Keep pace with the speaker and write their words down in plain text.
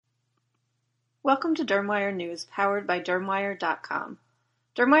Welcome to DermWire News, powered by DermWire.com.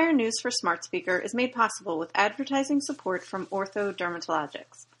 DermWire News for Smart Speaker is made possible with advertising support from Ortho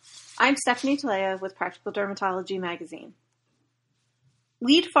Dermatologics. I'm Stephanie Talea with Practical Dermatology Magazine.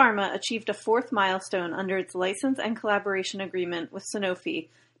 Lead Pharma achieved a fourth milestone under its license and collaboration agreement with Sanofi,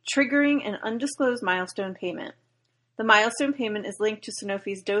 triggering an undisclosed milestone payment. The milestone payment is linked to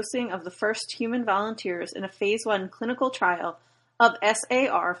Sanofi's dosing of the first human volunteers in a Phase 1 clinical trial of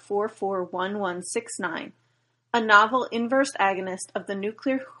SAR 441169, a novel inverse agonist of the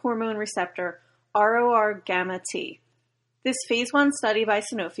nuclear hormone receptor ROR gamma T. This Phase 1 study by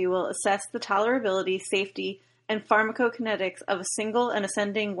Sanofi will assess the tolerability, safety, and pharmacokinetics of a single and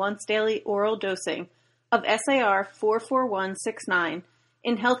ascending once-daily oral dosing of SAR 44169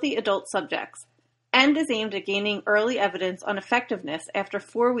 in healthy adult subjects, and is aimed at gaining early evidence on effectiveness after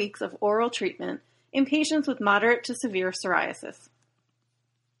 4 weeks of oral treatment in patients with moderate to severe psoriasis.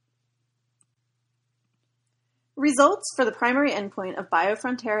 Results for the primary endpoint of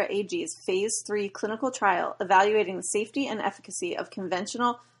Biofrontera AG's Phase 3 clinical trial evaluating the safety and efficacy of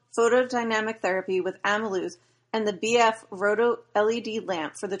conventional photodynamic therapy with Ameluz and the BF Roto LED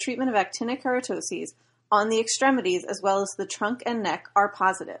lamp for the treatment of actinic keratoses on the extremities as well as the trunk and neck are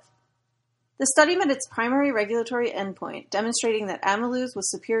positive. The study met its primary regulatory endpoint, demonstrating that Ameluz was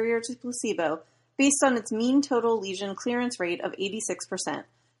superior to placebo based on its mean total lesion clearance rate of 86%,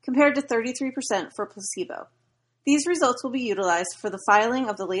 compared to 33% for placebo. These results will be utilized for the filing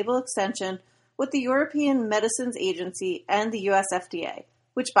of the label extension with the European Medicines Agency and the US FDA,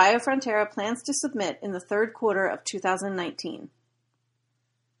 which Biofrontera plans to submit in the third quarter of 2019.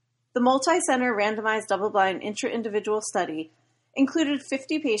 The multi-center randomized double-blind intra-individual study included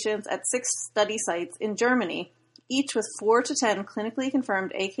 50 patients at 6 study sites in Germany, each with 4 to 10 clinically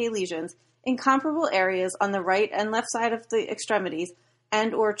confirmed AK lesions in comparable areas on the right and left side of the extremities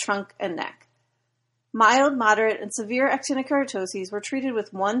and/or trunk and neck. Mild, moderate, and severe actinic keratoses were treated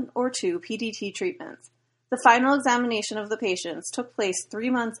with 1 or 2 PDT treatments. The final examination of the patients took place 3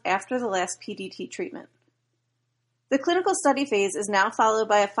 months after the last PDT treatment. The clinical study phase is now followed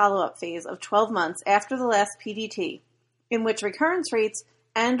by a follow-up phase of 12 months after the last PDT, in which recurrence rates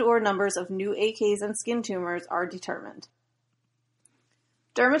and/or numbers of new AKs and skin tumors are determined.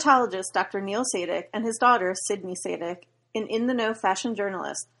 Dermatologist Dr. Neil Sadik and his daughter, Sydney Sadik, an in-the-know fashion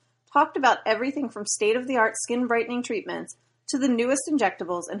journalist, talked about everything from state-of-the-art skin brightening treatments to the newest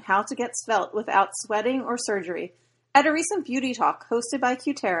injectables and how to get svelte without sweating or surgery at a recent beauty talk hosted by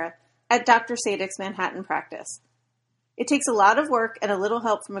Cutera at Dr. Sadik's Manhattan practice. It takes a lot of work and a little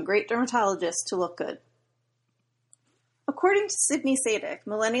help from a great dermatologist to look good. According to Sydney Sadik,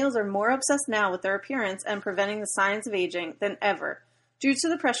 millennials are more obsessed now with their appearance and preventing the signs of aging than ever, due to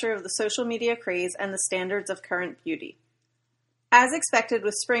the pressure of the social media craze and the standards of current beauty. As expected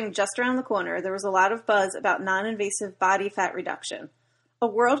with spring just around the corner, there was a lot of buzz about non-invasive body fat reduction. A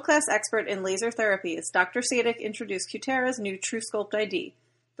world-class expert in laser therapies, Dr. Sadik introduced Cutera's new TrueSculpt ID,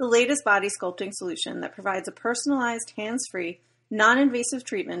 the latest body sculpting solution that provides a personalized, hands-free, non-invasive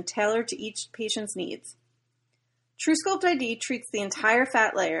treatment tailored to each patient's needs. TrueSculpt ID treats the entire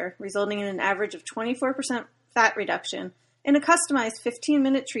fat layer, resulting in an average of 24% fat reduction in a customized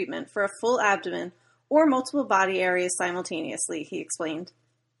 15-minute treatment for a full abdomen or multiple body areas simultaneously, he explained.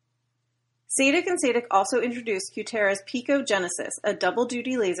 Sadik and Sadik also introduced Cutera's Pico Genesis, a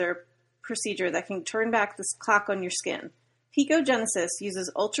double-duty laser procedure that can turn back the clock on your skin. Pico Genesis uses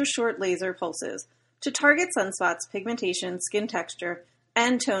ultra-short laser pulses to target sunspots, pigmentation, skin texture,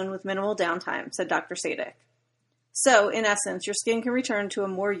 and tone with minimal downtime, said Dr. Sadik. So, in essence, your skin can return to a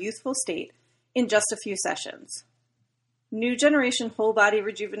more youthful state in just a few sessions. New generation whole-body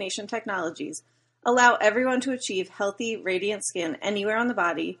rejuvenation technologies allow everyone to achieve healthy, radiant skin anywhere on the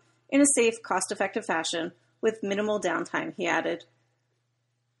body in a safe, cost-effective fashion with minimal downtime, he added.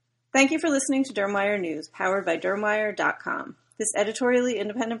 Thank you for listening to DermWire News, powered by DermWire.com. This editorially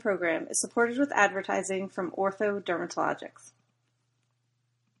independent program is supported with advertising from Ortho Dermatologics.